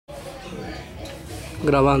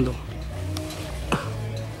grabando.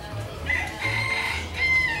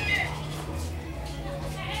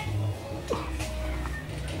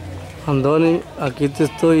 Andoni, aquí te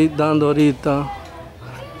estoy dando ahorita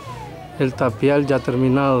el tapial ya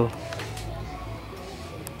terminado.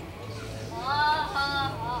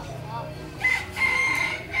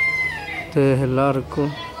 Este es el arco.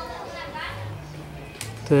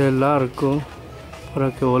 Este es el arco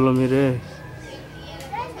para que vos lo mires.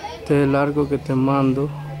 Este es el arco que te mando.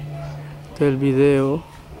 Este es el video.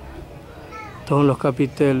 Estos son los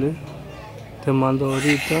capiteles. Te mando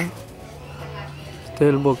ahorita. Este es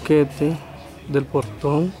el boquete del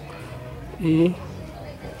portón. Y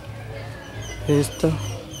esta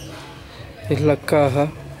es la caja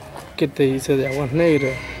que te hice de aguas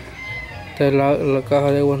negras. Esta es la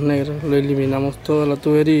caja de aguas negras. Le eliminamos toda la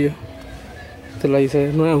tubería. Te la hice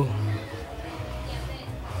de nuevo.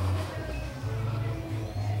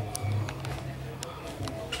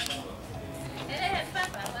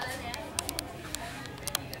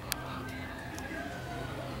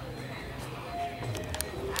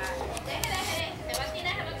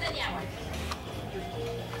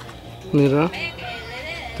 Mira,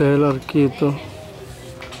 este es el arquito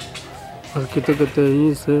que te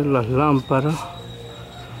hice, las lámparas,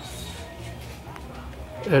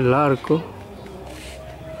 el arco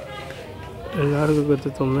que te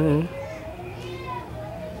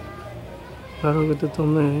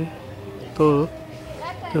tomé, todo.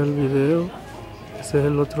 Este es el video, ese es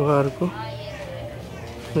el otro arco,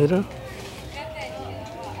 mira.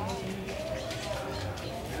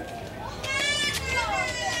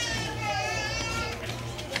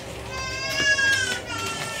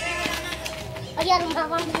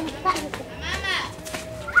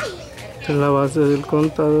 Esta es la base del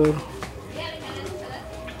contador.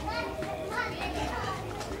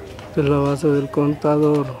 Esta es la base del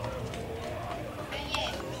contador.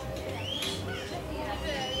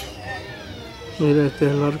 Mira, este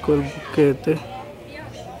es el arco del boquete.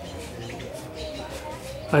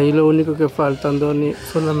 Ahí lo único que falta, Andoni,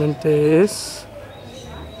 solamente es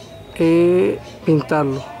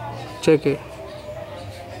pintarlo. Cheque.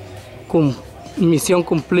 Misión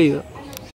cumplida.